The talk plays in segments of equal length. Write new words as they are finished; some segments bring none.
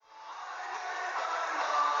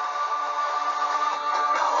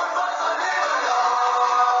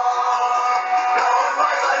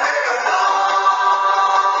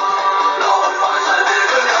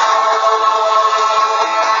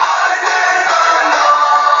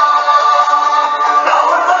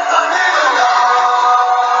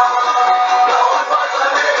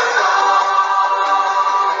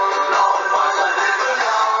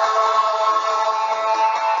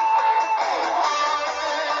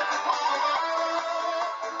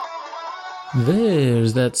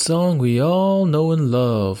There's that song we all know and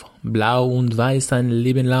love. Blau und weiß ein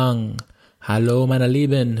Leben lang. Hallo meine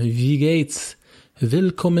Lieben, wie geht's?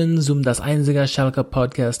 Willkommen zum Das einzige Schalke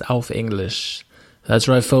Podcast auf Englisch. That's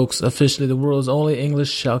right folks, officially the world's only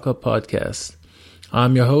English Schalke podcast.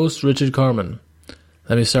 I'm your host, Richard Carmen.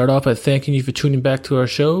 Let me start off by thanking you for tuning back to our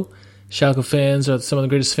show. Schalke fans are some of the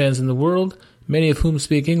greatest fans in the world, many of whom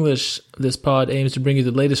speak English. This pod aims to bring you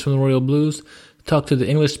the latest from the Royal Blues, talk to the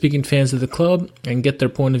English-speaking fans of the club, and get their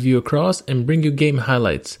point of view across, and bring you game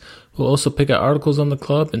highlights. We'll also pick out articles on the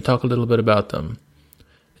club and talk a little bit about them.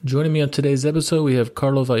 Joining me on today's episode, we have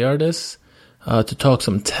Carlo Vallardes to talk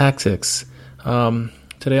some tactics.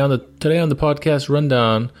 Today on the podcast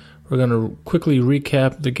rundown, we're going to quickly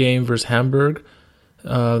recap the game versus Hamburg,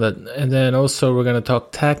 and then also we're going to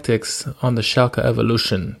talk tactics on the Schalke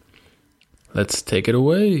evolution. Let's take it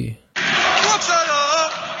away.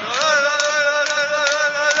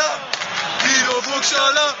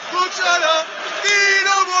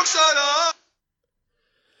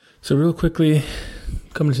 So real quickly,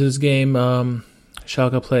 coming to this game,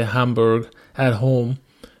 Schalke play Hamburg at home.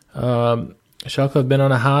 Schalke have been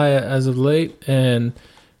on a high as of late, and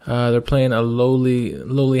they're playing a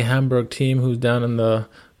lowly Hamburg team who's down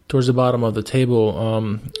towards the bottom of the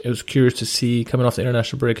table. It was curious to see coming off the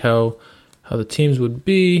international break how the teams would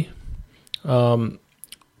be.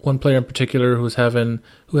 One player in particular who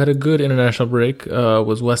had a good international break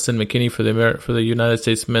was Weston McKennie for the United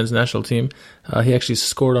States men's national team. He actually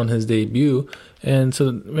scored on his debut, and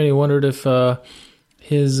so many wondered if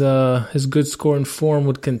his good scoring form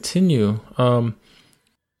would continue.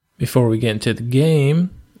 Before we get into the game,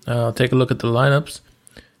 I'll take a look at the lineups.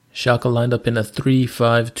 Schalke lined up in a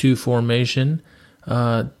 3-5-2 formation.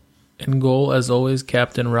 In goal, as always,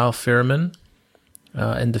 Captain Ralf Fährmann.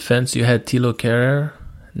 In defense, you had Thilo Kehrer,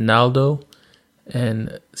 Naldo,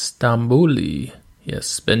 and Stambouli.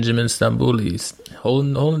 Yes, Benjamin Stambouli,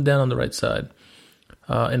 holding down on the right side.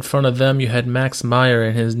 In front of them, you had Max Meyer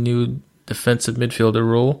in his new defensive midfielder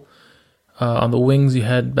role. On the wings, you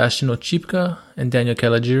had Bastian Oczipka and Daniel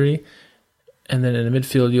Caligiuri. And then in the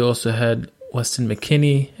midfield, you also had Weston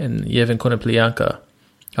McKennie and Yevhen Konoplyanka.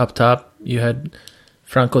 Up top, you had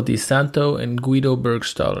Franco Di Santo and Guido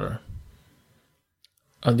Burgstaller.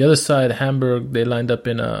 On the other side, Hamburg, they lined up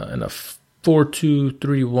in a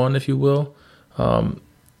 4-2-3-1, if you will.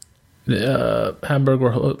 Hamburg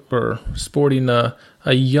were sporting a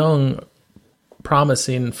young,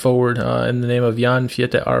 promising forward in the name of Jan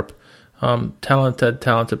Fiete Arp.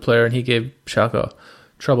 Talented player, and he gave Schalke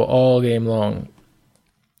trouble all game long.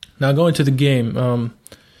 Now going to the game,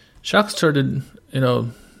 Schalke started,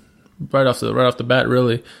 right off the bat,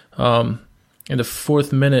 really. In the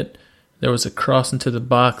fourth minute, there was a cross into the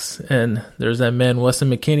box, and there's that man,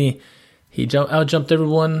 Weston McKennie. He out-jumped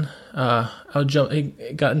everyone. He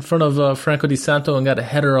got in front of Franco Di Santo and got a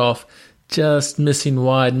header off, just missing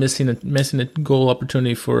wide, missing a goal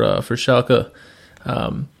opportunity for Schalke.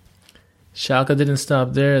 Schalke didn't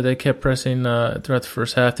stop there. They kept pressing throughout the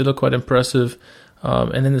first half. They looked quite impressive.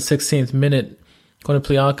 And in the 16th minute,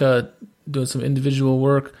 Konoplyanka, doing some individual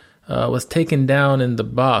work, was taken down in the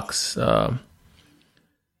box.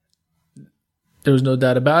 There was no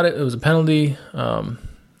doubt about it. It was a penalty.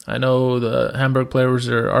 I know the Hamburg players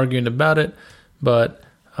are arguing about it, but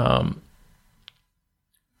it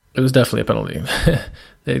was definitely a penalty.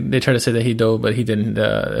 They tried to say that he dove, but he didn't.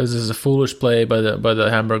 It was just a foolish play by the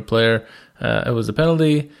Hamburg player. It was a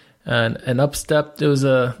penalty, and up stepped. It was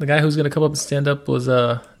the guy who was going to come up and stand up was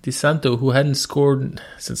Di Santo, who hadn't scored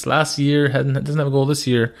since last year. Doesn't have a goal this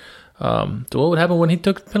year. So what would happen when he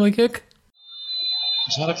took the penalty kick?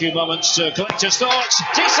 He's had a few moments to collect his thoughts.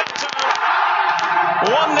 Di Santo,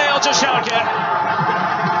 1-0 to Schalke.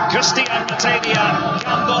 Christian Matania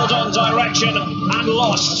gambled on direction and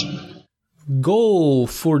lost. Goal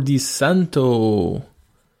for Di Santo.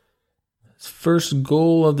 First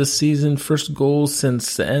goal of the season, first goal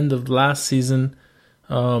since the end of last season.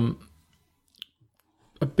 A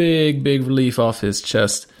big relief off his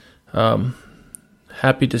chest.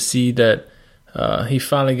 Happy to see that he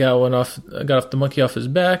finally got off the monkey off his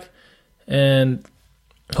back, and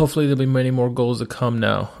hopefully there'll be many more goals to come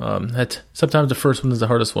now. Sometimes the first one is the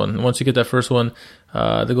hardest one. Once you get that first one,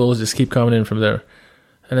 the goals just keep coming in from there.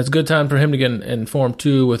 And it's a good time for him to get in form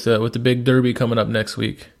too with the big derby coming up next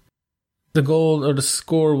week. The goal or the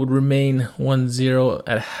score would remain 1-0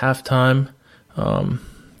 at halftime. Coming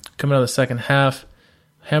out of the second half,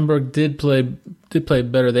 Hamburg did play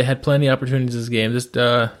better. They had plenty of opportunities this game. Just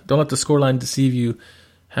don't let the scoreline deceive you.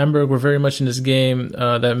 Hamburg were very much in this game.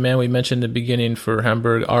 That man we mentioned in the beginning for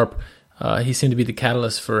Hamburg, Arp, he seemed to be the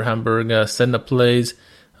catalyst for Hamburg, setting up plays.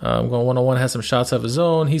 going one-on-one, had some shots of his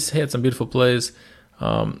own. He had some beautiful plays.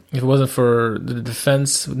 If it wasn't for the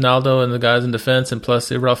defense, Naldo and the guys in defense, and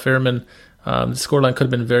plus Ralph Fairman, the scoreline could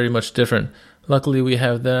have been very much different. Luckily, we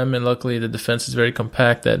have them, and luckily the defense is very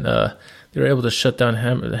compact that they were able to shut down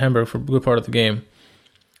Hamburg for a good part of the game.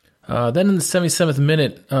 Then in the 77th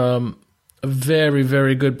minute, a very,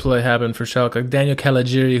 very good play happened for Schalke. Daniel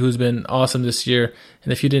Caligiuri, who's been awesome this year,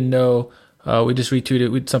 and if you didn't know, we just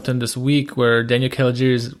retweeted something this week where Daniel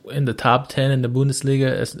Caligiuri is in the top 10 in the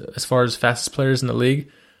Bundesliga as far as fastest players in the league.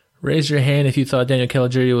 Raise your hand if you thought Daniel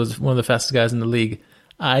Caligiuri was one of the fastest guys in the league.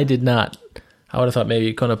 I did not. I would have thought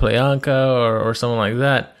maybe Konoplyanka or someone like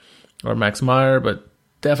that, or Max Meyer, but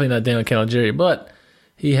definitely not Daniel Caligiuri. But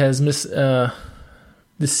he has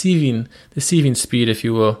deceiving speed, if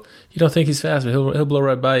you will. You don't think he's fast, but he'll blow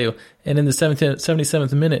right by you. And in the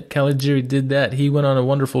 77th minute, Caligiuri did that. He went on a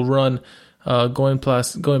wonderful run, going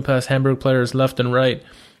past Hamburg players left and right.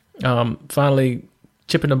 Finally,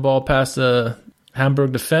 chipping the ball past the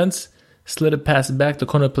Hamburg defense, slid it past back to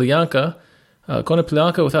Konoplyanka.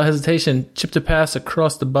 Konoplyanka, without hesitation, chipped a pass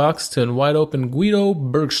across the box to a wide open Guido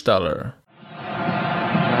Burgstaller.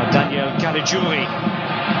 Daniel Caligiuri.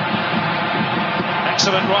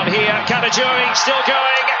 Excellent run here. Caligiuri still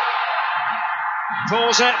going.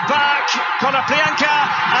 Pulls it back. Konoplyanka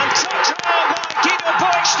and touched down by Guido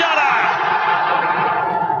Burgstaller.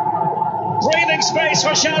 Breathing space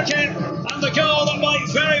for Schalke, and the goal that might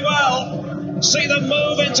very well see them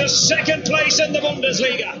move into second place in the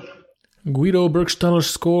Bundesliga. Guido Burgstaller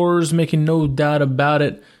scores, making no doubt about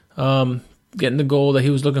it. Getting the goal that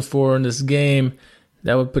he was looking for in this game.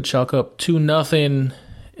 That would put Schalke up 2-0,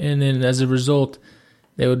 and then as a result,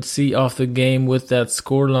 they would see off the game with that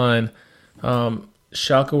scoreline.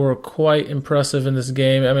 Schalke were quite impressive in this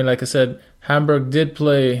game. I mean, like I said, Hamburg did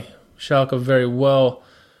play Schalke very well.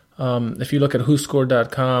 If you look at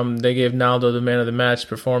WhoScored.com, they gave Naldo the man of the match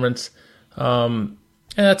performance, and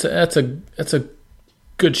that's a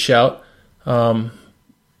good shout.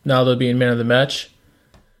 Naldo being man of the match.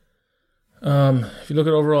 If you look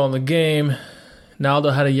at overall in the game, Naldo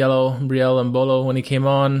had a yellow. Brielle Mbolo, when he came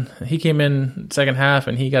on, he came in second half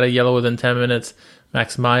and he got a yellow within 10 minutes.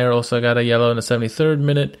 Max Meyer also got a yellow in the 73rd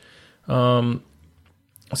minute.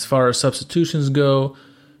 As far as substitutions go,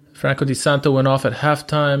 Franco Di Santo went off at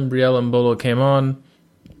halftime. Brielle Mbolo came on.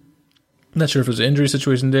 Not sure if it was an injury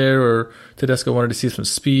situation there or Tedesco wanted to see some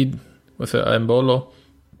speed with Mbolo.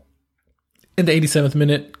 In the 87th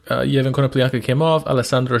minute, Yevhen Konoplyanka came off.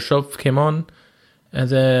 Alessandro Schopf came on. And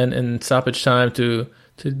then in stoppage time, to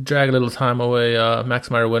drag a little time away, Max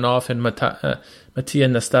Meyer went off and Matija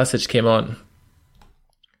Nastasic came on.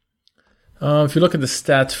 If you look at the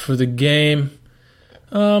stats for the game,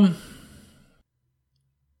 I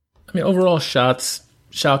mean, overall shots,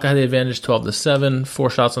 Schalke had the advantage 12-7, 4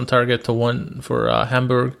 shots on target to 1 for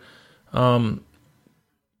Hamburg.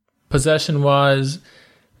 Possession-wise,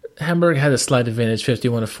 Hamburg had a slight advantage,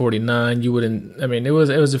 51-49. You wouldn't. I mean, it was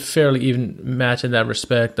a fairly even match in that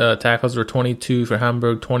respect. Tackles were 22 for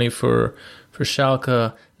Hamburg, 20 for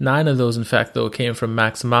Schalke. 9 of those, in fact, though, came from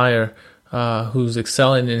Max Meyer, who's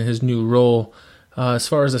excelling in his new role. As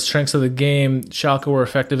far as the strengths of the game, Schalke were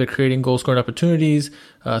effective at creating goal-scoring opportunities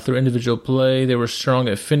through individual play. They were strong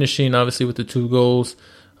at finishing, obviously, with the 2 goals.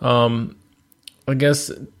 I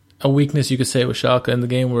guess a weakness you could say with Schalke in the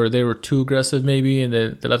game where they were too aggressive maybe and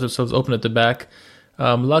they left themselves open at the back.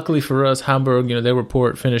 Luckily for us, Hamburg, they were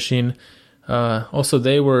poor at finishing. Also,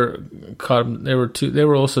 they were caught. They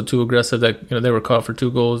were also too aggressive that they were caught for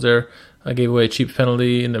 2 goals there. I gave away a cheap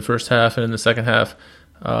penalty in the first half, and in the second half,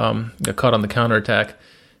 got caught on the counterattack.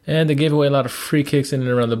 And they gave away a lot of free kicks in and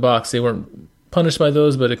around the box. They weren't punished by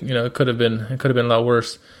those, but it could have been a lot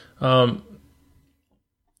worse.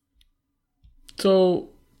 So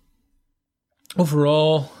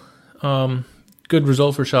overall, good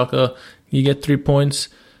result for Schalke. You get 3 points.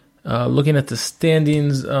 Looking at the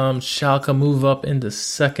standings, Schalke move up into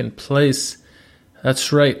second place.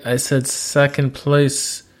 That's right, I said second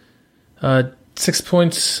place. 6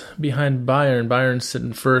 points behind Bayern. Bayern's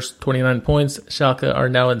sitting first, 29 points. Schalke are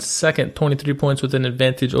now in second, 23 points with an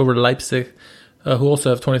advantage over Leipzig, who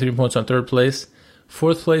also have 23 points on third place.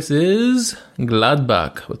 Fourth place is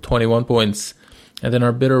Gladbach with 21 points. And then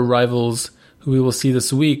our bitter rivals, who we will see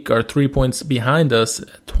this week, are 3 points behind us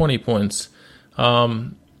at 20 points.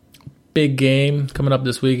 Big game coming up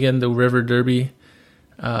this weekend, the River Derby.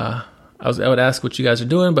 I would ask what you guys are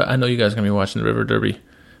doing, but I know you guys are going to be watching the River Derby.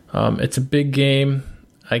 It's a big game.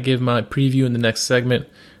 I give my preview in the next segment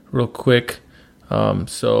real quick.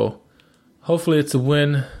 So hopefully it's a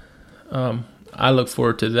win. I look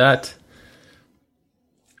forward to that.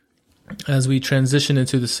 as we transition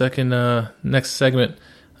into the next segment,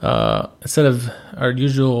 instead of our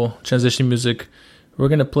usual transition music, we're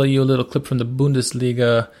going to play you a little clip from the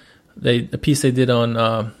Bundesliga, a piece they did on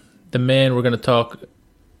the man we're going to talk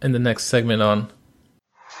in the next segment on.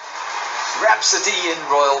 Rhapsody in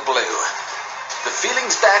Royal Blue. The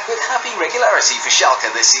feeling's back with happy regularity for Schalke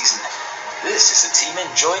this season. This is a team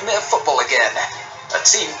enjoying their football again. A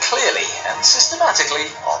team clearly and systematically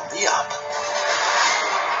on the up.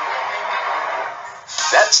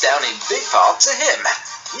 That's down in big part to him,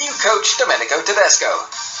 new coach Domenico Tedesco.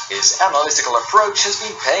 His analytical approach has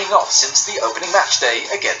been paying off since the opening match day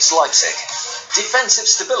against Leipzig. Defensive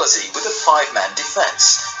stability with a 5-man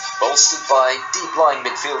defence, bolstered by deep-lying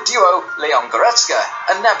midfield duo Leon Goretzka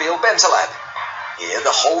and Nabil Bentaleb. Here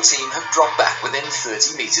the whole team have dropped back within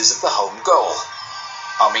 30 metres of the home goal.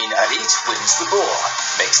 Armin Arit wins the ball,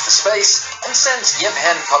 makes the space and sends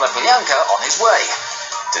Yevhen Konoplyanka on his way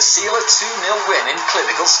to seal a 2-0 win in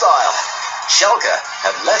clinical style. Schalke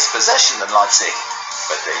had less possession than Leipzig,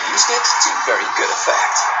 but they used it to very good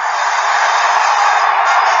effect.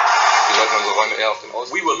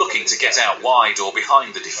 We were looking to get out wide or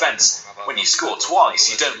behind the defence. When you score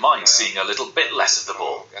twice, you don't mind seeing a little bit less of the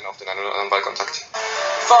ball.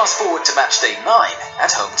 Fast forward to match day 9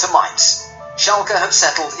 at home to Mainz. Schalke have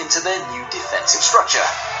settled into their new defensive structure,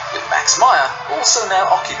 with Max Meyer also now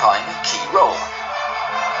occupying a key role.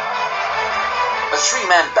 A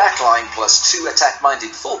 3-man backline plus 2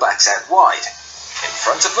 attack-minded fullbacks out wide. In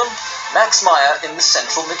front of them, Max Meyer in the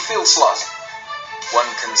central midfield slot. One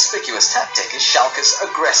conspicuous tactic is Schalke's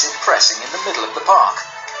aggressive pressing in the middle of the park,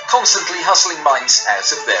 constantly hustling Mainz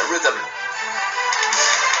out of their rhythm.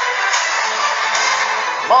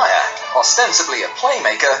 Meyer, ostensibly a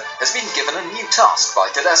playmaker, has been given a new task by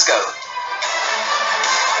Tedesco.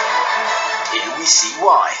 Here we see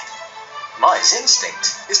why. Meyer's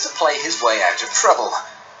instinct is to play his way out of trouble.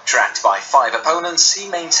 Tracked by 5 opponents, he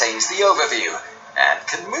maintains the overview and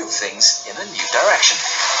can move things in a new direction.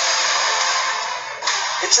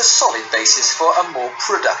 It's a solid basis for a more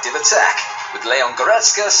productive attack, with Leon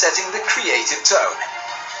Goretzka setting the creative tone.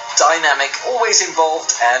 Dynamic, always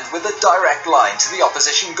involved, and with a direct line to the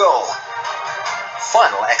opposition goal.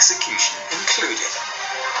 Final execution included.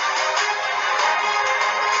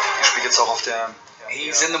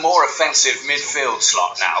 He's in the more offensive midfield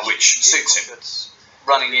slot now, which suits him,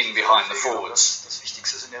 running in behind the forwards.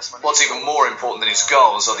 What's even more important than his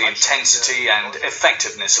goals are the intensity and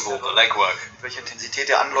effectiveness of all the legwork.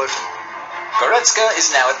 Goretzka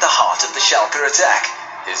is now at the heart of the Schalke attack.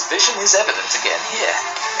 His vision is evident again here,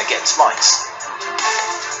 against Mainz.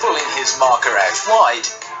 Pulling his marker out wide,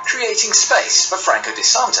 creating space for Franco Di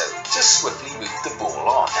Santo to swiftly move the ball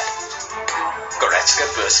on. Goretzka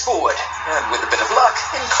bursts forward, and with a bit of luck,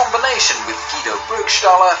 in combination with Guido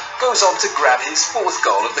Burgstaller, goes on to grab his 4th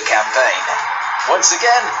goal of the campaign. Once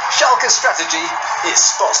again, Schalke's strategy is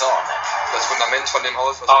spot on.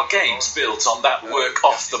 Our game's built on that work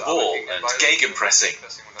off the ball and gegenpressing.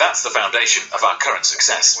 That's the foundation of our current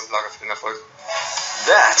success.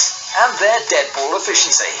 That, and their dead ball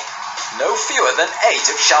efficiency. No fewer than 8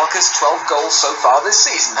 of Schalke's 12 goals so far this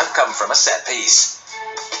season have come from a set piece.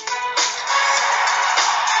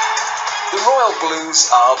 The Royal Blues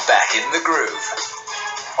are back in the groove.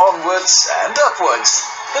 Onwards and upwards,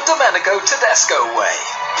 the Domenico Tedesco way.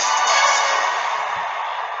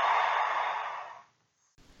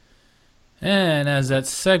 And as that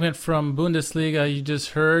segment from Bundesliga you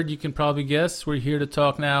just heard, you can probably guess, we're here to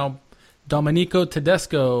talk now Domenico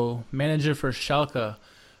Tedesco, manager for Schalke.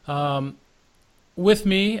 With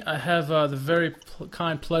me, I have the very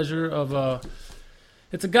kind pleasure of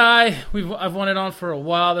it's a guy I've wanted on for a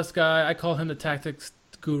while. This guy, I call him the tactics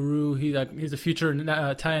guru. He's a future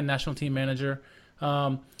Italian national team manager.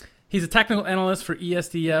 He's a technical analyst for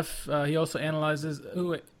ESDF. He also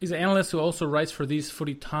he's an analyst who also writes for These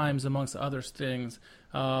Footy Times, amongst other things.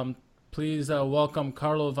 Please welcome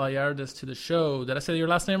Carlo Valladares to the show. Did I say your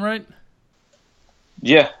last name right?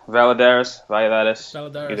 Yeah, Valladares,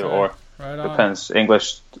 either or. Right on. Depends.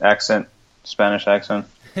 English accent, Spanish accent.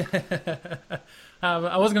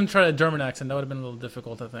 I was going to try a German accent. That would have been a little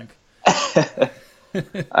difficult, I think.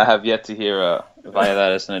 I have yet to hear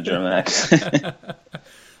Valladares in a German accent.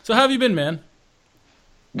 So how have you been, man?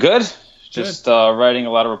 Good. Just writing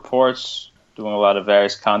a lot of reports, doing a lot of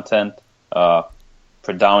various content,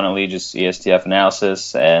 predominantly just ESTF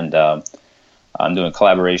analysis, and I'm doing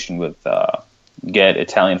collaboration with Get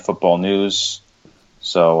Italian Football News.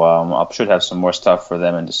 So I should have some more stuff for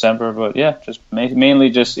them in December. But yeah, just mainly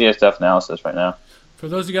just ESTF analysis right now. For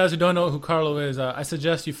those of you guys who don't know who Carlo is, I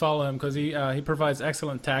suggest you follow him because he provides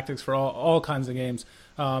excellent tactics for all kinds of games.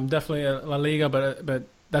 Definitely La Liga, but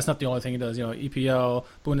that's not the only thing he does. EPL,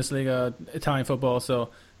 Bundesliga, Italian football. So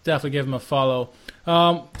definitely give him a follow.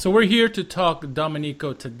 So we're here to talk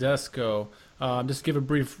Domenico Tedesco. Just give a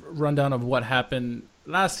brief rundown of what happened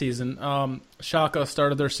last season. Schalke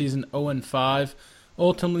started their season 0-5.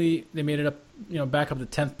 Ultimately, they made it up, back up to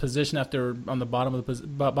 10th position after on the bottom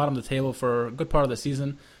of the table for a good part of the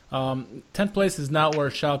season. 10th place is not where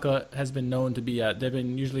Schalke has been known to be at. They've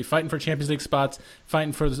been usually fighting for Champions League spots,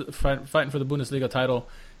 fighting for the Bundesliga title,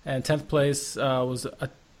 and 10th place was a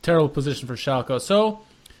terrible position for Schalke. So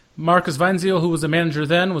Markus Weinziel, who was the manager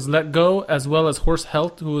then, was let go, as well as Horst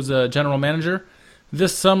Held, who was a general manager.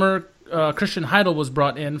 This summer, Christian Heidel was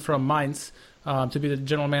brought in from Mainz to be the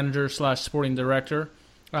general manager / sporting director.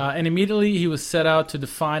 And immediately he was set out to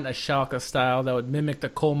define a Schalke style that would mimic the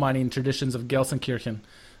coal mining traditions of Gelsenkirchen.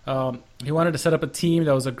 He wanted to set up a team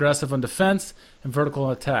that was aggressive on defense and vertical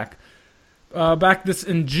on attack. Back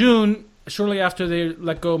in June, shortly after they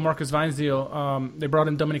let go Markus Weinziel, they brought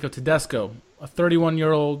in Domenico Tedesco, a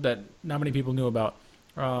 31-year-old that not many people knew about.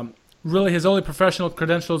 Really, his only professional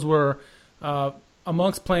credentials were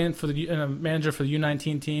amongst playing for the manager for the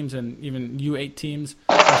U19 teams and even U8 teams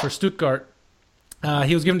for Stuttgart.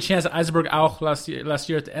 He was given a chance at Eisenberg Auch last year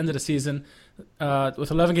at the end of the season.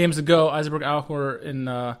 With 11 games to go, Eisenberg Auch were in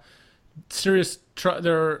they're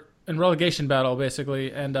in relegation battle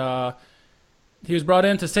basically, and he was brought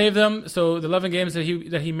in to save them. So the 11 games that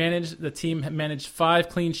he managed, the team managed 5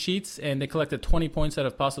 clean sheets, and they collected 20 points out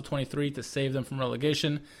of possible 23 to save them from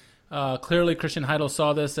relegation. Clearly, Christian Heidel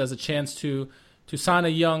saw this as a chance to sign a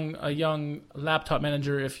young laptop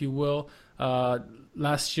manager, if you will.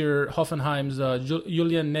 Last year, Hoffenheim's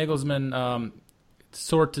Julian Nagelsmann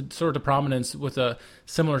soared to prominence with a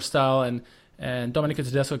similar style, and Domenico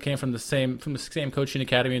Tedesco came from the same coaching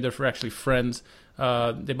academy. They're actually friends.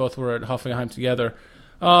 They both were at Hoffenheim together.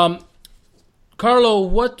 Carlo,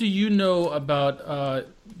 what do you know about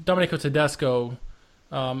Domenico Tedesco?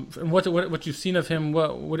 What you've seen of him?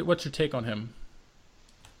 What's your take on him?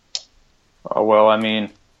 Well, I mean,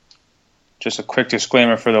 just a quick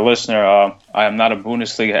disclaimer for the listener. I am not a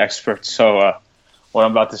Bundesliga expert, so what I'm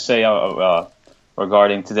about to say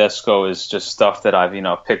regarding Tedesco is just stuff that I've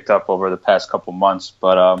picked up over the past couple months.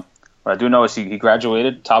 But what I do know is he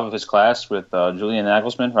graduated top of his class with Julian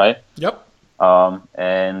Nagelsmann, right? Yep.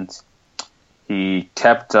 And he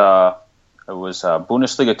kept it was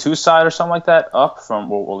Bundesliga 2 side or something like that up from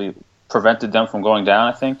he prevented them from going down,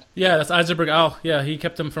 I think. Yeah, that's Eisenberg Auch. Yeah, he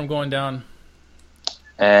kept them from going down.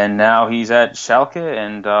 And now he's at Schalke,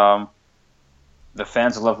 and the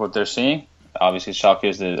fans love what they're seeing. Obviously, Schalke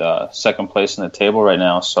is the second place in the table right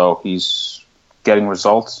now, so he's getting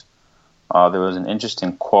results. There was an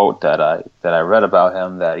interesting quote that I read about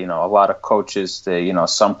him that a lot of coaches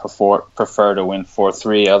some prefer to win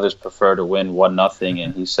 4-3, others prefer to win 1-0,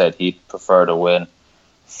 and he said he'd prefer to win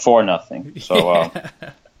 4-0. So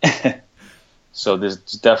so there's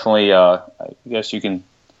definitely I guess you can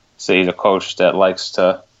say he's a coach that likes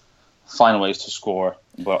to find ways to score,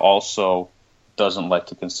 but also doesn't like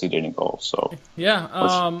to concede any goals. So yeah,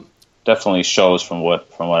 definitely shows from what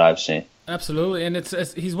I've seen. Absolutely, and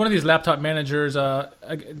it's he's one of these laptop managers.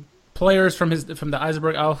 Players from the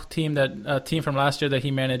Eisenberg Auch team, that team from last year that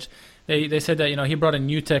he managed, they said that he brought in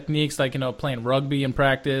new techniques like playing rugby in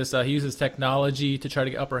practice. He uses technology to try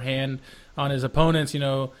to get upper hand on his opponents.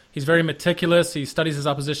 He's very meticulous. He studies his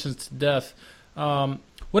oppositions to death.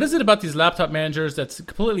 What is it about these laptop managers that's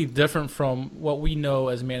completely different from what we know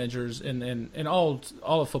as managers in all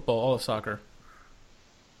of football, all of soccer?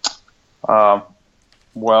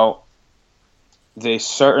 Well, they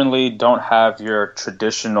certainly don't have your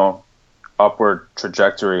traditional upward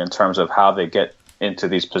trajectory in terms of how they get into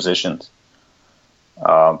these positions.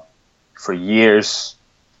 For years,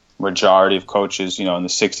 majority of coaches, in the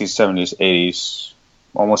 60s, 70s, 80s,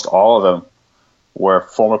 almost all of them were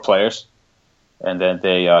former players. And then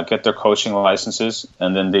they get their coaching licenses,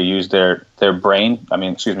 and then they use their brand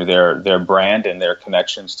and their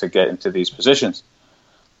connections to get into these positions.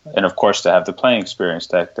 And of course, to have the playing experience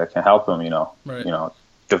that can help them, right.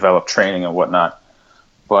 Develop training and whatnot.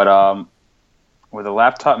 But where the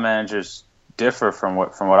laptop managers differ from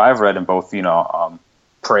what I've read in both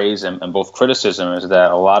praise and both criticism is that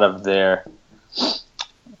a lot of their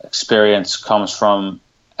experience comes from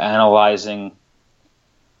analyzing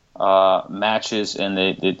matches, and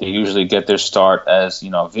they usually get their start as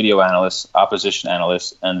video analysts, opposition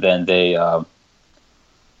analysts, and then they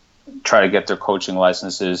try to get their coaching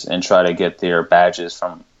licenses and try to get their badges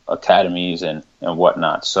from academies and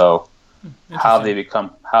whatnot. So how they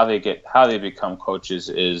become coaches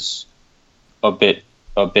is a bit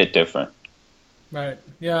different. Right.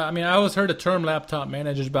 Yeah. I mean, I always heard the term laptop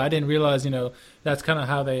managers, but I didn't realize, that's kind of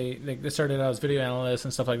how they started out as video analysts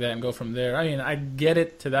and stuff like that and go from there. I mean, I get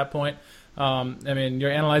it to that point. I mean,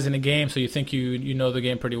 you're analyzing the game, so you think you know the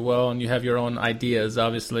game pretty well and you have your own ideas,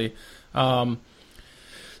 obviously. So,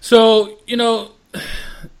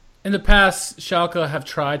 in the past, Schalke have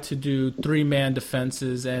tried to do 3-man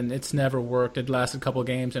defenses, and it's never worked. It lasted a couple of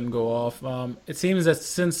games and go off. It seems that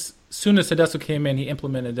soon as Tedesco came in, he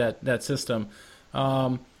implemented that system.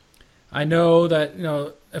 I know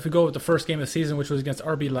that if we go with the first game of the season, which was against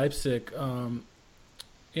RB Leipzig,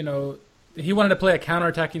 he wanted to play a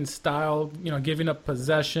counterattacking style, giving up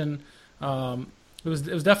possession. It was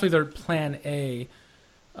definitely their plan A.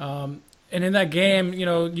 And in that game,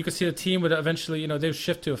 you could see the team would eventually, they would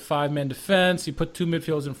shift to a 5-man defense. You put 2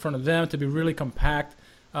 midfielders in front of them to be really compact.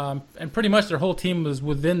 And pretty much their whole team was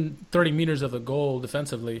within 30 meters of the goal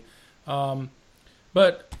defensively.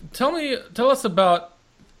 But tell us about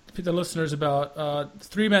the listeners about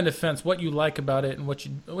 3-man defense, what you like about it and what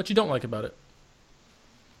you don't like about it.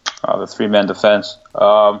 The 3-man defense.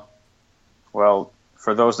 Well,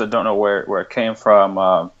 for those that don't know where it came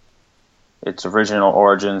from, its original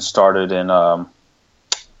origin started in about,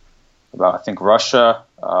 I think, Russia,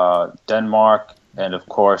 Denmark, and of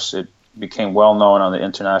course it became well known on the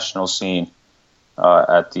international scene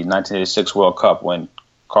at the 1986 World Cup when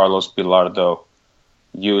Carlos Bilardo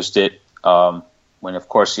used it. When of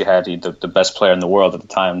course you had the best player in the world at the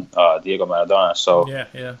time, Diego Maradona. So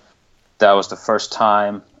yeah, that was the first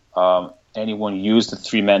time anyone used the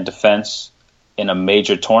 3-man defense in a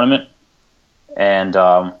major tournament, and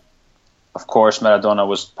of course, Maradona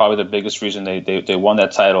was probably the biggest reason they won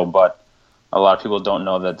that title, but a lot of people don't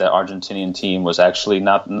know that Argentinian team was actually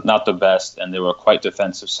not the best, and they were a quite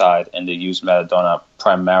defensive side, and they used Maradona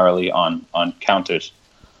primarily on counters.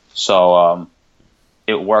 So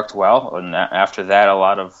it worked well, and after that, a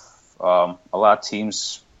lot of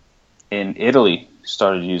teams in Italy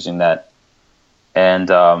started using that. And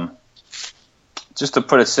just to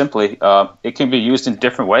put it simply, it can be used in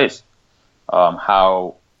different ways.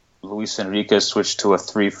 How Luis Enrique switched to a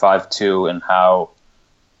 3-5-2, and how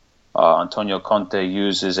Antonio Conte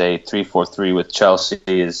uses a 3-4-3 with Chelsea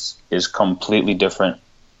is completely different.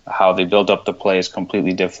 How they build up the play is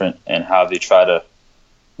completely different, and how they try to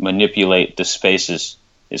manipulate the spaces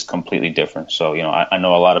is completely different. So, I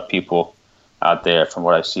know a lot of people out there, from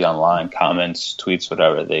what I see online, comments, tweets,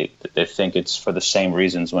 whatever, they think it's for the same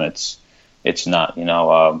reasons when it's not.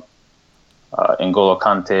 N'Golo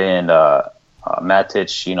Kante and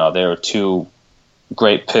Matic, there are two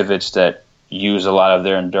great pivots that use a lot of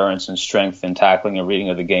their endurance and strength in tackling and reading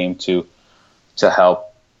of the game to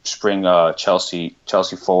help spring Chelsea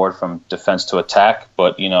forward from defense to attack.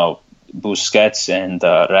 But Busquets and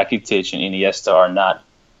Rakitic and Iniesta are not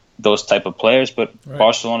those type of players. But right.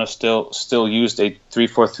 Barcelona still used a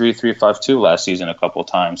 3-4-3, 3-5-2 last season a couple of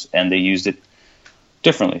times, and they used it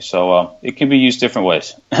differently. So it can be used different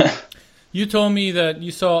ways. You told me that you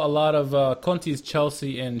saw a lot of Conte's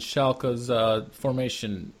Chelsea and Schalke's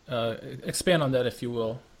formation. Expand on that, if you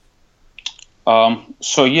will.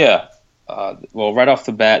 So yeah, well, right off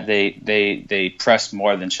the bat, they press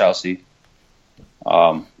more than Chelsea.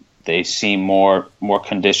 They seem more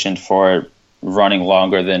conditioned for running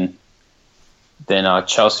longer than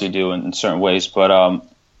Chelsea do in certain ways. But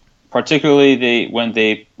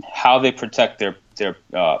particularly how they protect their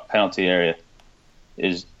penalty area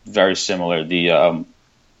is very similar. The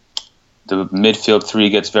midfield three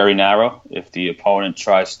gets very narrow. If the opponent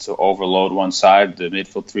tries to overload one side, the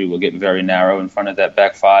midfield three will get very narrow in front of that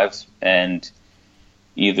back five, and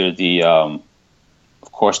either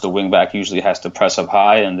of course, the wing back usually has to press up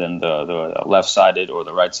high, and then the left-sided or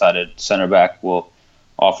the right-sided center back will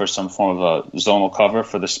offer some form of a zonal cover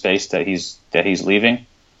for the space that he's leaving,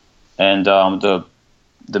 and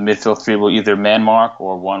the midfield three will either man mark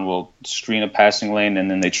or one will screen a passing lane, and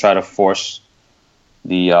then they try to force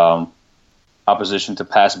the opposition to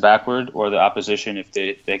pass backward, or the opposition, if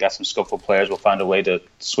they got some skillful players, will find a way to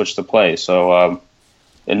switch the play. So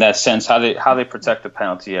in that sense, how they protect the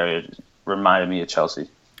penalty area reminded me of Chelsea.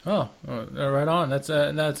 Oh, right on. That's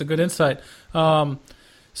a good insight. So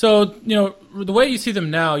the way you see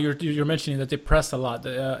them now, you're mentioning that they press a lot.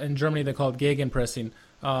 In Germany, they call it gegenpressing.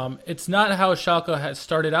 It's not how Schalke has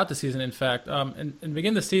started out the season. In fact, in the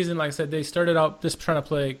beginning of the season, like I said, they started out just trying to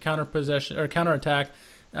play counter possession or counter attack,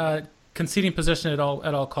 conceding possession at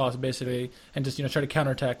all costs, basically, and just try to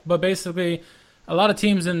counterattack. But basically, a lot of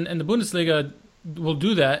teams in the Bundesliga will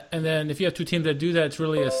do that, and then if you have two teams that do that, it's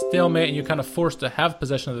really a stalemate, and you're kind of forced to have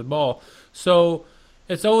possession of the ball. So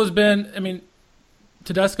it's always been, I mean,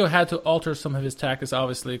 Tedesco had to alter some of his tactics,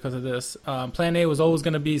 obviously, because of this. Plan A was always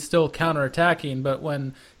going to be still counterattacking, but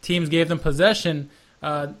when teams gave them possession,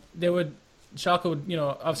 Schalke would,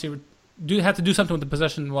 obviously have to do something with the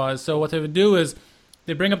possession-wise. So what they would do is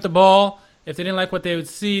they bring up the ball. If they didn't like what they would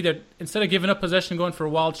see, that instead of giving up possession, going for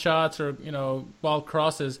wild shots or wild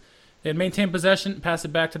crosses, they'd maintain possession, pass it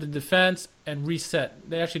back to the defense, and reset.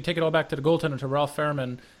 They actually take it all back to the goaltender, to Ralph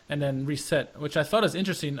Fährmann, and then reset, which I thought is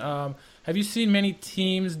interesting. Have you seen many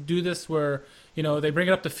teams do this where they bring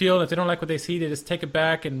it up the field, if they don't like what they see, they just take it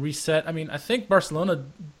back and reset? I mean, I think Barcelona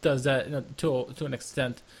does that to an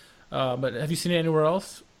extent, but have you seen it anywhere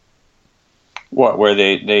else? What, where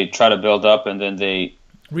they try to build up and then they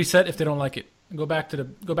reset if they don't like it, and go back to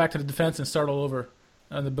the defense and start all over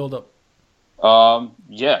on the build up?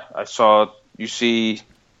 Yeah, I saw. You see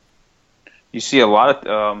a lot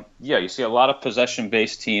of possession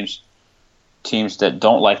based teams that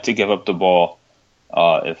don't like to give up the ball.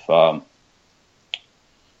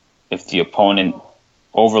 If the opponent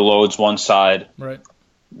overloads one side, right,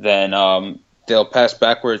 then they'll pass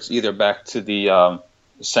backwards, either back to the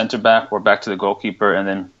center back or back to the goalkeeper, and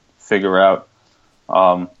then figure out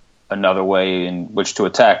another way in which to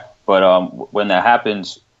attack. But when that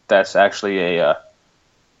happens, that's actually a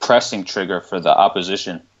pressing trigger for the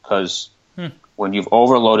opposition, because when you've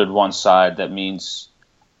overloaded one side, that means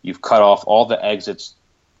you've cut off all the exits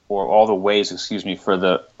or all the ways, for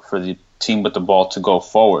the team with the ball to go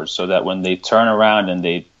forward, so that when they turn around and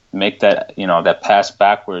they make that that pass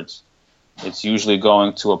backwards, it's usually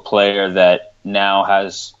going to a player that now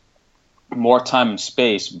has more time and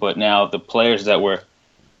space. But now the players that were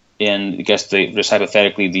in, I guess just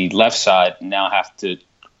hypothetically, the left side now have to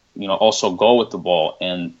also go with the ball,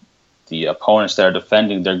 and the opponents that are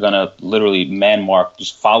defending, they're going to literally man mark,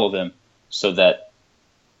 just follow them, so that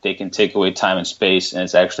they can take away time and space. And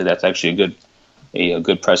that's actually a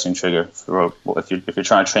good pressing trigger for if you're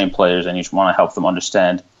trying to train players and you want to help them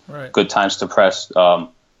understand good times to press.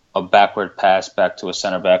 A backward pass back to a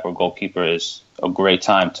center back or goalkeeper is a great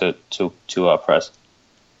time to press.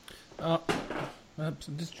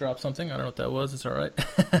 Just dropped something. I don't know what that was. It's all right.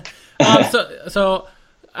 So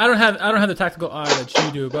I don't have the tactical eye that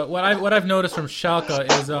you do, but what I've noticed from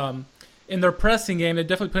Schalke is in their pressing game, they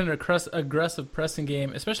definitely put in an aggressive pressing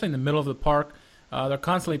game, especially in the middle of the park. They're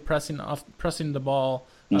constantly pressing the ball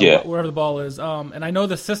wherever the ball is. And I know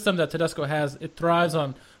the system that Tedesco has, it thrives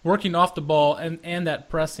on working off the ball and that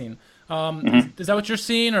pressing. Is that what you're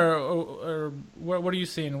seeing, or what are you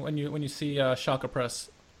seeing when you see Schalke press?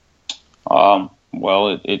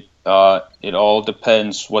 Well, it all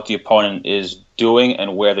depends what the opponent is doing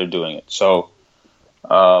and where they're doing it. So,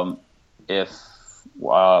 if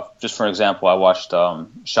just for example, I watched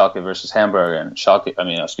Schalke versus Hamburger, and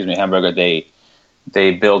Hamburger,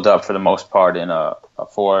 they build up for the most part in a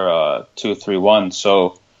 4-2-3-1.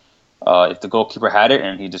 So, if the goalkeeper had it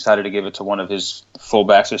and he decided to give it to one of his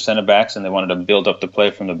fullbacks or center backs, and they wanted to build up the play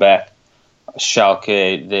from the back,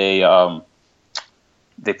 Schalke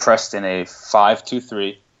they pressed in a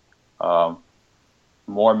 5-2-3,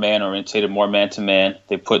 more man-orientated, more man-to-man.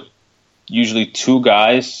 They put usually two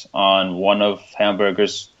guys on one of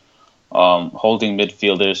Hamburger's holding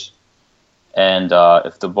midfielders. And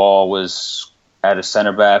if the ball was at a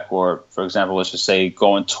center back, or, for example, let's just say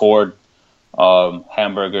going toward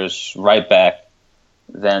Hamburger's right back,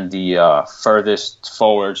 then the furthest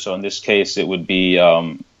forward, so in this case it would be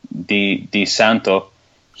Di Santo,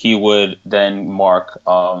 he would then mark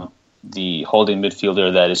the holding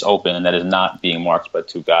midfielder that is open and that is not being marked by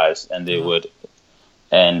two guys, and they would.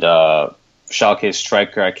 And Schalke's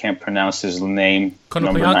striker, I can't pronounce his name,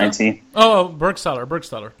 number 19. Oh, Burgstaller.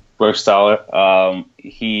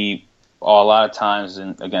 He, a lot of times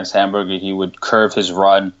against Hamburger, he would curve his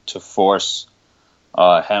run to force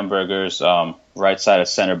Hamburger's right side of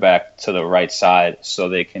center back to the right side, so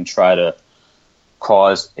they can try to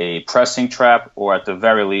cause a pressing trap, or at the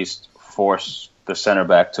very least force the center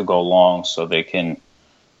back to go long, so they can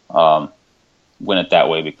win it that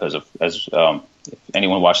way. Because if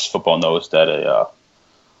anyone watches football knows that a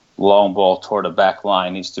long ball toward a back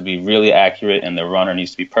line needs to be really accurate, and the runner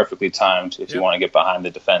needs to be perfectly timed if you want to get behind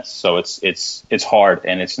the defense. So it's hard,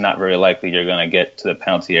 and it's not very likely you're going to get to the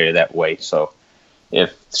penalty area that way. So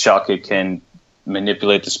if Schalke can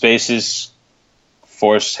manipulate the spaces,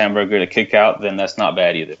 force Hamburger to kick out, then that's not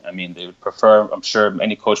bad either. I mean, they would prefer, I'm sure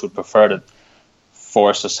any coach would prefer to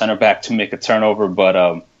force a center back to make a turnover,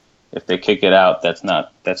 but if they kick it out, that's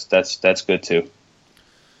good too.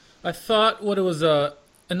 I thought what it was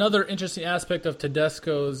another interesting aspect of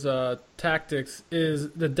Tedesco's tactics is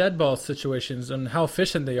the dead ball situations and how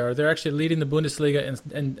efficient they are. They're actually leading the Bundesliga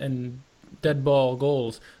in dead ball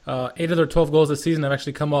goals. 8 of their 12 goals this season have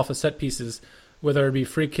actually come off of set pieces, whether it be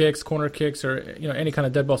free kicks, corner kicks, or any kind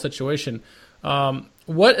of dead ball situation.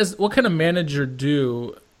 What can a manager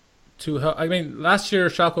do to help? I mean, last year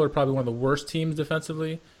Schalke were probably one of the worst teams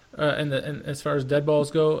defensively, and as far as dead balls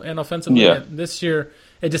go, and offensively. Yeah. And this year,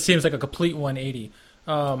 it just seems like a complete 180.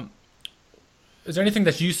 Is there anything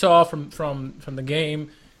that you saw from the game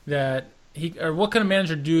that what can a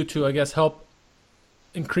manager do to, I guess, help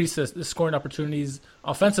increase the scoring opportunities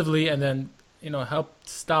offensively, and then help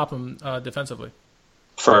stop them defensively?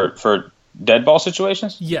 For dead ball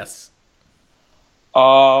situations? Yes.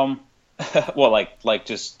 Well, like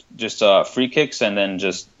just free kicks and then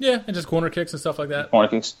just and just corner kicks and stuff like that. Corner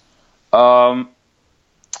kicks.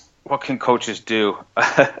 What can coaches do?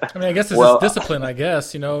 I mean, I guess it's just discipline. I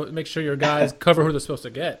guess make sure your guys cover who they're supposed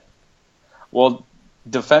to get. Well,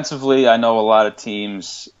 defensively, I know a lot of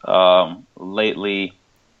teams lately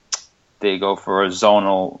they go for a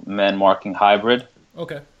zonal man marking hybrid.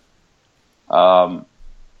 Okay.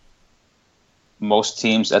 Most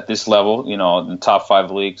teams at this level, in the top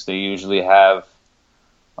 5 leagues, they usually have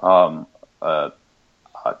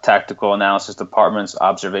tactical analysis departments,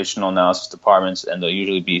 observational analysis departments, and there'll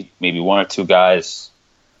usually be maybe 1 or 2 guys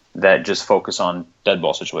that just focus on dead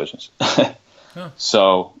ball situations. Huh.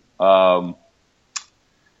 So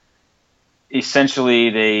essentially,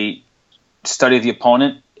 they study the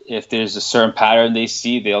opponent. If there's a certain pattern they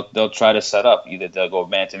see, they'll try to set up. Either they'll go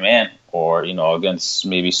man to man, or against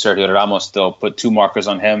maybe Sergio Ramos, they'll put 2 markers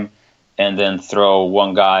on him, and then throw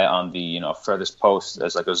 1 guy on the furthest post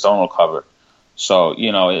as like a zonal cover. So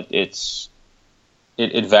it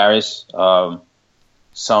varies.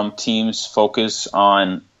 Some teams focus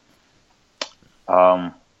on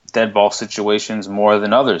dead ball situations more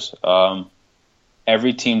than others.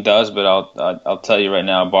 Every team does, but I'll tell you right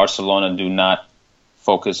now, Barcelona do not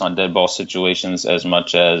focus on dead ball situations as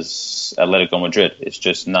much as Atletico Madrid. It's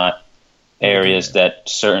just not areas that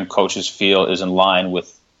certain coaches feel is in line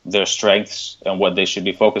with their strengths and what they should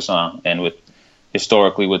be focused on. And with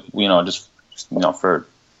historically, with for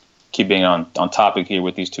keeping on topic here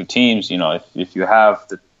with these 2 teams, if you have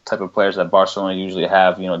the type of players that Barcelona usually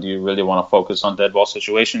have, do you really want to focus on dead ball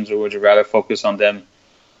situations, or would you rather focus on them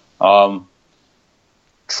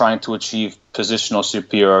trying to achieve positional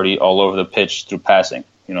superiority all over the pitch through passing?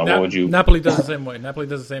 What would you? Napoli does the same way. Napoli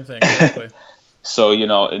does the same thing. Exactly. So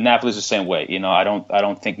Napoli's the same way. I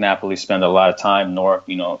don't think Napoli spend a lot of time, nor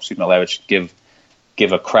Suknalevich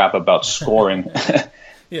give a crap about scoring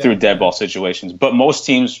through dead ball situations. But most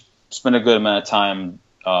teams spend a good amount of time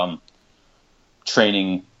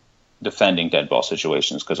training defending dead ball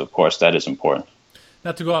situations, because of course that is important.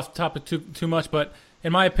 Not to go off topic too much, but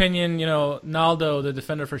in my opinion, Naldo, the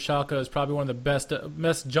defender for Schalke, is probably one of the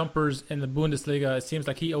best jumpers in the Bundesliga. It seems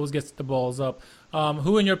like he always gets the balls up.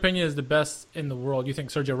 Who, in your opinion, is the best in the world? You think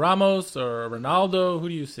Sergio Ramos or Ronaldo? Who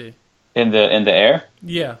do you see? In the air?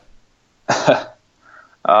 Yeah.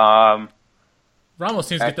 Ramos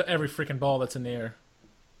seems to get every freaking ball that's in the air.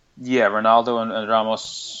 Yeah, Ronaldo and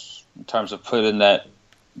Ramos, in terms of putting that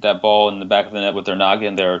ball in the back of the net with their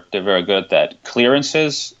noggin, they're very good at that.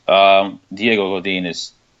 Clearances, Diego Godin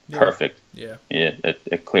is perfect. Yeah.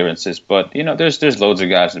 At clearances. But there's loads of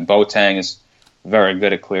guys, and Boateng is very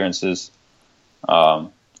good at clearances.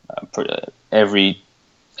 Everyone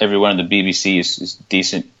in the BBC is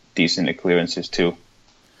decent at clearances too.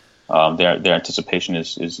 Their anticipation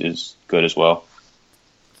is good as well.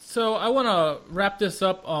 So I want to wrap this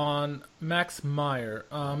up on Max Meyer.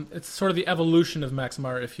 It's sort of the evolution of Max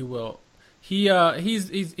Meyer, if you will.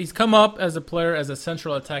 He's come up as a player, as a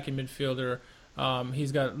central attacking midfielder.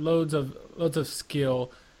 He's got loads of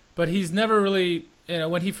skill, but he's never really.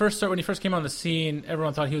 When he first came on the scene,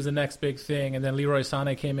 everyone thought he was the next big thing, and then Leroy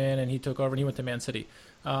Sané came in and he took over and he went to Man City,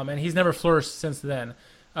 and he's never flourished since then.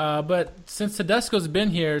 But since Tedesco's been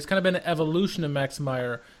here, it's kind of been an evolution of Max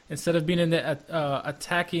Meyer. Instead of being in the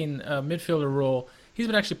attacking midfielder role, he's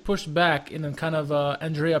been actually pushed back in a kind of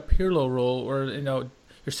Andrea Pirlo role, where you're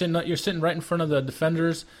sitting right in front of the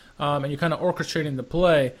defenders, and you're kind of orchestrating the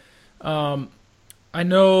play. I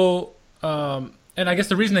know, and I guess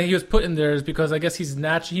the reason that he was put in there is because I guess he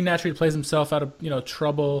naturally plays himself out of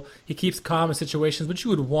trouble. He keeps calm in situations, which you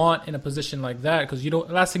would want in a position like that, because the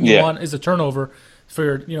last thing you want is a turnover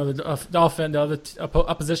for the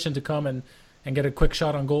opposition to come and get a quick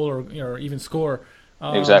shot on goal or even score.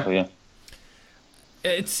 Exactly. Yeah.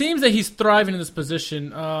 It seems that he's thriving in this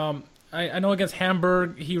position. I know against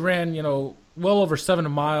Hamburg he ran well over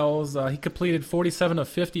 7 miles. He completed 47 of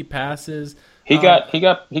 50 passes. He got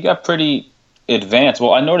pretty advanced.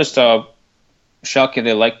 Well, I noticed Schalke,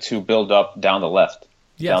 they like to build up down the left.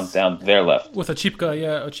 Yes. Down their left. With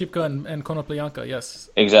Ochipka and Konoplyanka, yes.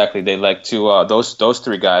 Exactly. They like to, those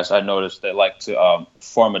three guys, I noticed, they like to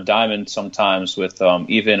form a diamond sometimes with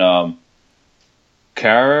even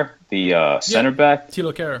Kehrer, the center back.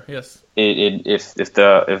 Thilo Kehrer, yes. If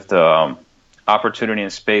the opportunity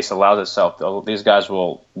and space allows itself, these guys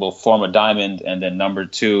will form a diamond, and then number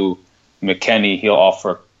 2, McKennie, he'll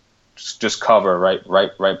offer just cover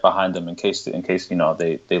right behind them in case they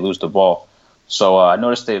lose the ball. So I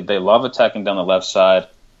noticed they love attacking down the left side,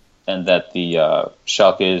 and that the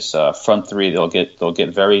Schalke's front three they'll get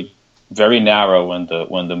very very narrow when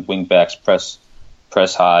the wing backs press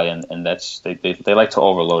high, and that's they like to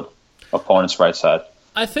overload opponent's right side.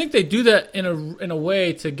 I think they do that in a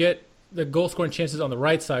way to get the goal scoring chances on the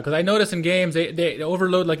right side, because I notice in games they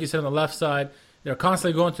overload, like you said, on the left side. They're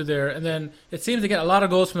constantly going through there, and then it seems to get a lot of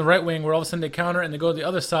goals from the right wing, where all of a sudden they counter and they go to the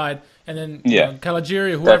other side, and then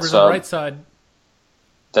Caligiuri, whoever's on the right side.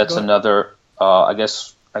 That's another, I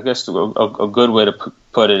guess a good way to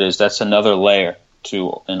put it is that's another layer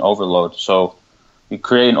to an overload. So you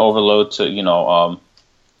create an overload to,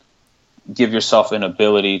 give yourself an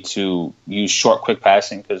ability to use short, quick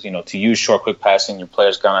passing, because, to use short, quick passing, your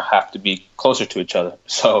player's going to have to be closer to each other.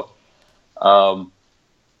 So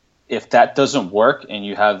if that doesn't work and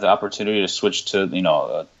you have the opportunity to switch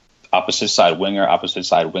to, opposite side winger, opposite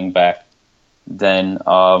side wing back, then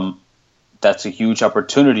that's a huge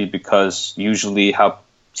opportunity, because usually how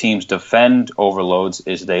teams defend overloads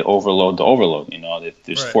is they overload the overload. If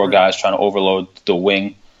there's four guys trying to overload the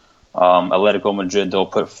wing, Atletico Madrid, they'll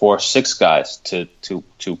put 4-6 guys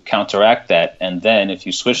to counteract that. And then if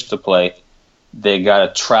you switch the play, they got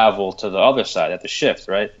to travel to the other side at the shift,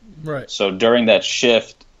 right? Right. So during that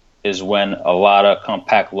shift is when a lot of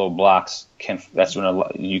compact low blocks that's when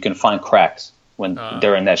you can find cracks when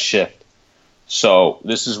they're in that shift. So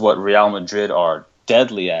this is what Real Madrid are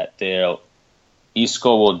deadly at.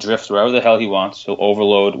 Isco will drift wherever the hell he wants. He'll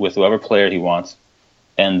overload with whoever player he wants,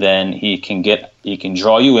 and then he can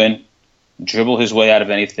draw you in, dribble his way out of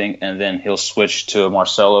anything, and then he'll switch to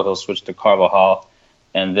Marcelo. He'll switch to Carvajal,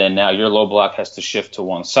 and then now your low block has to shift to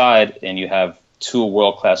one side, and you have 2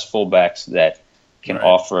 world-class fullbacks that can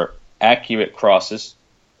offer accurate crosses,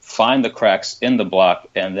 find the cracks in the block,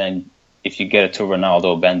 and then if you get it to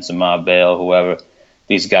Ronaldo, Benzema, Bale, whoever,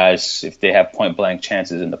 these guys, if they have point-blank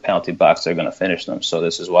chances in the penalty box, they're going to finish them. So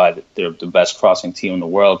this is why they're the best crossing team in the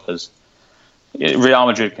world, because Real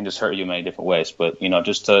Madrid can just hurt you many different ways. But,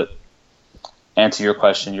 just to answer your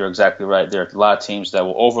question, you're exactly right. There are a lot of teams that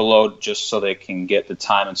will overload just so they can get the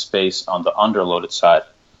time and space on the underloaded side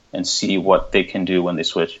and see what they can do when they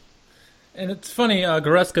switch. And it's funny,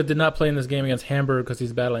 Goretzka did not play in this game against Hamburg because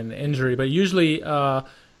he's battling an injury, but usually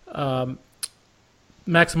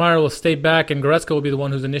Max Meyer will stay back and Goretzka will be the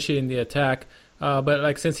one who's initiating the attack.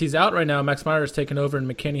 But since he's out right now, Max Meyer has taken over and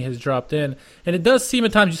McKennie has dropped in. And it does seem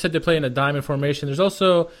at times, you said they play in a diamond formation. There's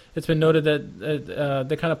also, it's been noted that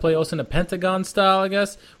they kind of play also in a pentagon style, I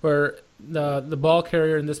guess, where the ball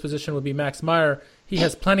carrier in this position would be Max Meyer. He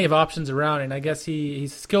has plenty of options around, and I guess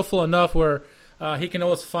he's skillful enough where he can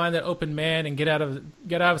always find that open man and get out of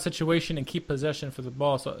a situation and keep possession for the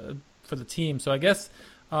ball, for the team. So I guess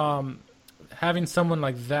having someone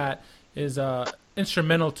like that is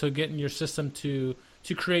instrumental to getting your system to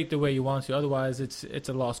create the way you want to. Otherwise, it's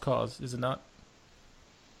a lost cause, is it not?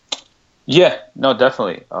 Yeah, no,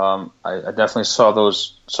 definitely. I definitely saw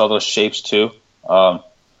those shapes too.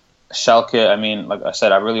 Schalke, I mean, like I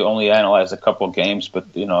said, I really only analyzed a couple of games,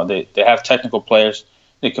 but they have technical players.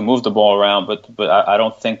 They can move the ball around, but I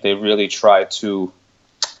don't think they really try to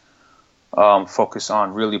focus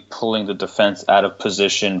on really pulling the defense out of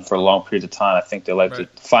position for a long period of time. I think they like to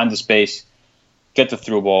find the space, get the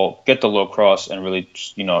through ball, get the low cross, and really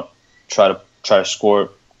try to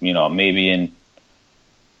score. Maybe in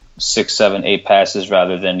 6, 7, 8 passes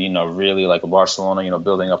rather than really like Barcelona.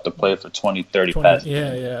 Building up the play for 20, 30 passes.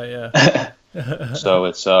 Yeah. So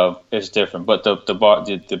it's different, but the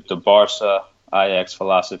Barca Ajax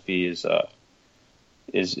philosophy is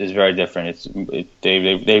very different.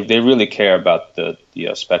 They really care about the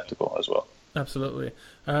spectacle as well. Absolutely.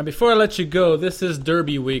 Before I let you go, this is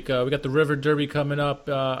Derby week. We got the River Derby coming up.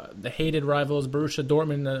 The hated rivals Borussia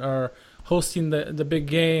Dortmund are hosting the big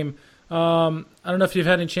game. I don't know if you've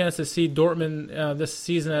had any chance to see Dortmund this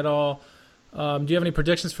season at all. Do you have any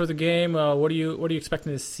predictions for the game? What are you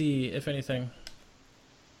expecting to see, if anything?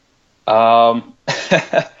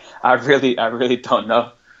 I really don't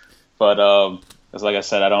know, but Because like I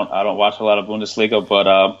said, I don't watch a lot of Bundesliga,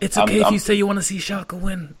 but it's okay if you say you want to see Schalke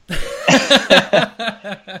win.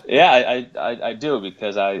 Yeah, I do,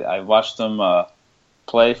 because I watched them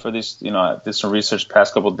play for this. I did some research the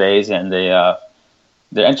past couple of days, and they're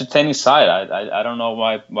entertaining side. I don't know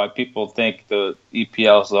why people think the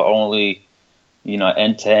EPL is the only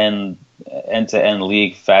end-to-end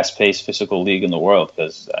league, fast-paced, physical league in the world,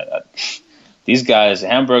 because these guys,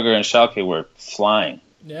 Hamburger and Schalke, were flying.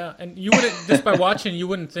 Yeah, and you wouldn't, just by watching, you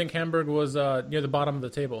wouldn't think Hamburg was near the bottom of the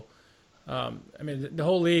table. I mean, the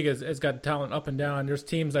whole league has got talent up and down. There's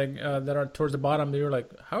teams like that are towards the bottom. You're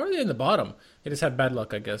like, how are they in the bottom? They just had bad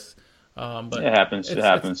luck, I guess. But it happens.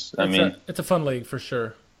 It's a fun league for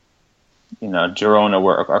sure. Girona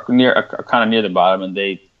are kind of near the bottom, and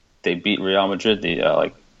they beat Real Madrid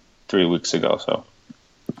like 3 weeks ago. So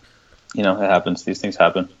it happens. These things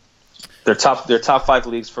happen. They're top 5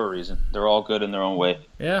 leagues for a reason. They're all good in their own way.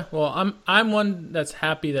 Yeah, well, I'm one that's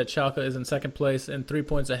happy that Schalke is in second place and 3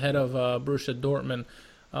 points ahead of Borussia Dortmund.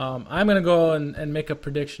 I'm going to go and make a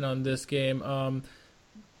prediction on this game.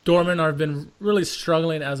 Dortmund have been really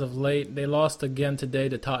struggling as of late. They lost again today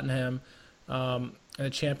to Tottenham in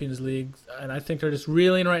the Champions League, and I think they're just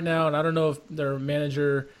reeling right now, and I don't know if their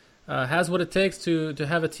manager has what it takes to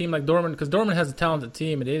have a team like Dortmund, because Dortmund has a talented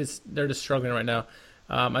team, and they're just struggling right now.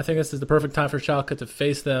 I think this is the perfect time for Schalke to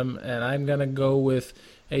face them, and I'm going to go with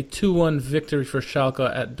a 2-1 victory for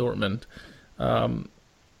Schalke at Dortmund.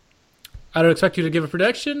 I don't expect you to give a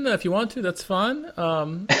prediction. If you want to, that's fine.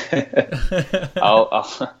 I'll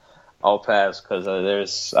pass,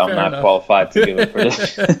 because I'm not qualified to give a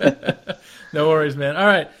prediction. No worries, man. All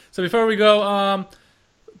right, so before we go,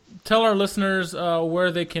 tell our listeners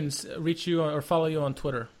where they can reach you or follow you on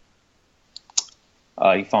Twitter.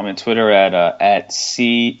 You can follow me on Twitter at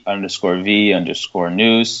C_V_news.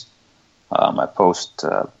 I post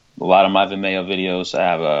a lot of my Vimeo videos. I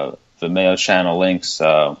have a Vimeo channel links.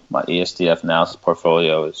 My ESTF analysis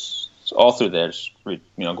portfolio is all through there. Just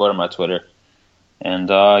go to my Twitter. And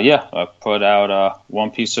I put out one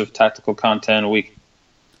piece of tactical content a week.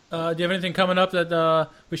 Do you have anything coming up that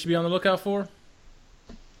we should be on the lookout for?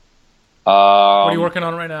 What are you working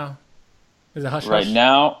on right now? Is it hush? Right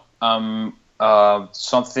now,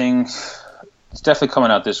 something. It's definitely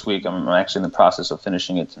coming out this week. I'm actually in the process of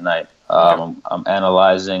finishing it tonight. Okay. I'm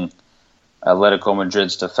analyzing Atletico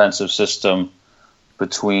Madrid's defensive system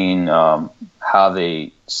between how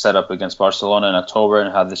they set up against Barcelona in October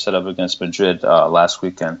and how they set up against Madrid last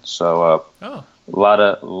weekend. So a lot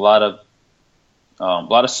of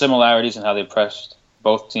similarities in how they pressed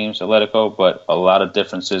both teams, Atletico, but a lot of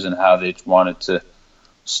differences in how they wanted to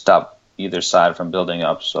stop either side from building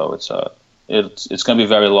up. So it's going to be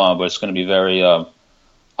very long, but it's going to be very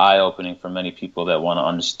eye-opening for many people that want to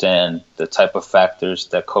understand the type of factors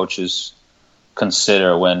that coaches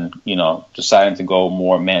consider when deciding to go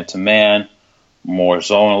more man-to-man, more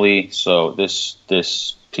zonally. So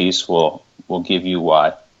this piece will give you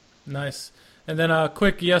why. Nice. And then a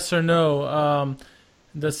quick yes or no.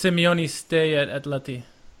 Does Simeone stay at Atleti?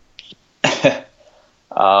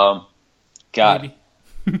 Maybe.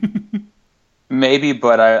 Maybe,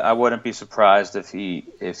 but I wouldn't be surprised if he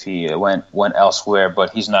went elsewhere. But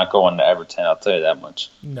he's not going to Everton. I'll tell you that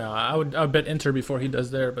much. No, I would bet Inter before he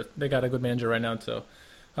does there. But they got a good manager right now. So,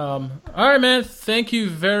 all right, man. Thank you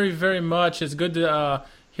very, very much. It's good to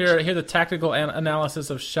hear the tactical analysis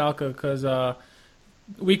of Schalke, because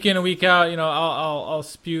week in and week out, I'll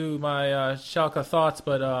spew my Schalke thoughts,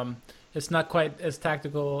 but it's not quite as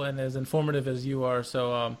tactical and as informative as you are.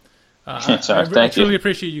 So I truly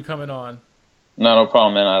appreciate you coming on. No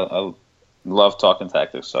problem, man. I love talking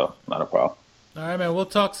tactics, so not a problem. All right, man. We'll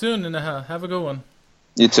talk soon, and have a good one.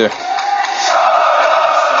 You too.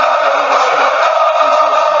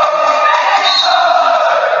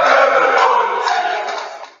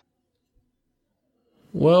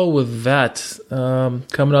 Well, with that,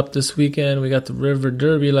 coming up this weekend, we got the River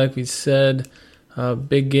Derby, like we said.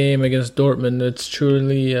 Big game against Dortmund. It's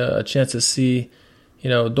truly a chance to see,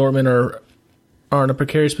 Dortmund are in a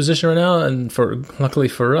precarious position right now, and luckily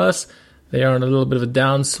for us, they are in a little bit of a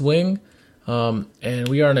downswing, and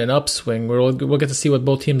we are in an upswing. We'll get to see what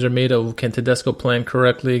both teams are made of. Can Tedesco plan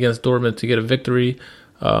correctly against Dortmund to get a victory?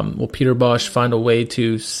 Will Peter Bosz find a way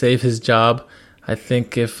to save his job? I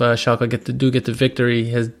think if Schalke get the victory,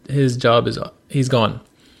 his job he's gone,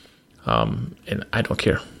 and I don't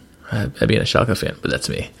care. I'd be a Schalke fan, but that's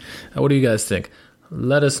me. What do you guys think?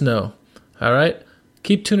 Let us know. All right.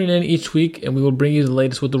 Keep tuning in each week, and we will bring you the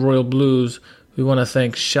latest with the Royal Blues. We want to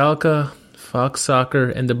thank Schalke, Fox Soccer,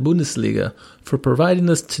 and the Bundesliga for providing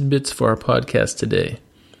us tidbits for our podcast today.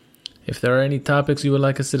 If there are any topics you would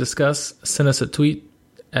like us to discuss, send us a tweet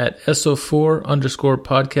at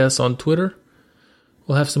SO4_podcast on Twitter.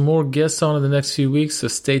 We'll have some more guests on in the next few weeks, so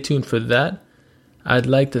stay tuned for that. I'd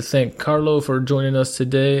like to thank Carlo for joining us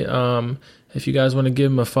today. If you guys want to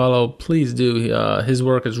give him a follow, please do. His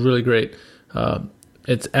work is really great.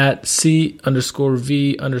 It's at C_V_news,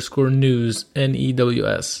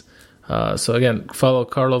 NEWS. So again, follow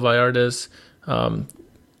Carlo Vallardes.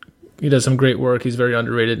 He does some great work. He's very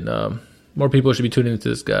underrated. More people should be tuning into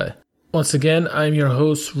this guy. Once again, I'm your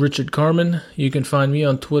host, Richard Carman. You can find me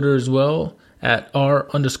on Twitter as well at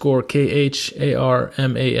R_KHARMAN.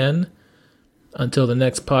 Until the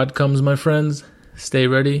next pod comes, my friends, stay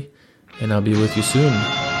ready, and I'll be with you soon.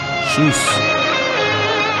 Tschüss.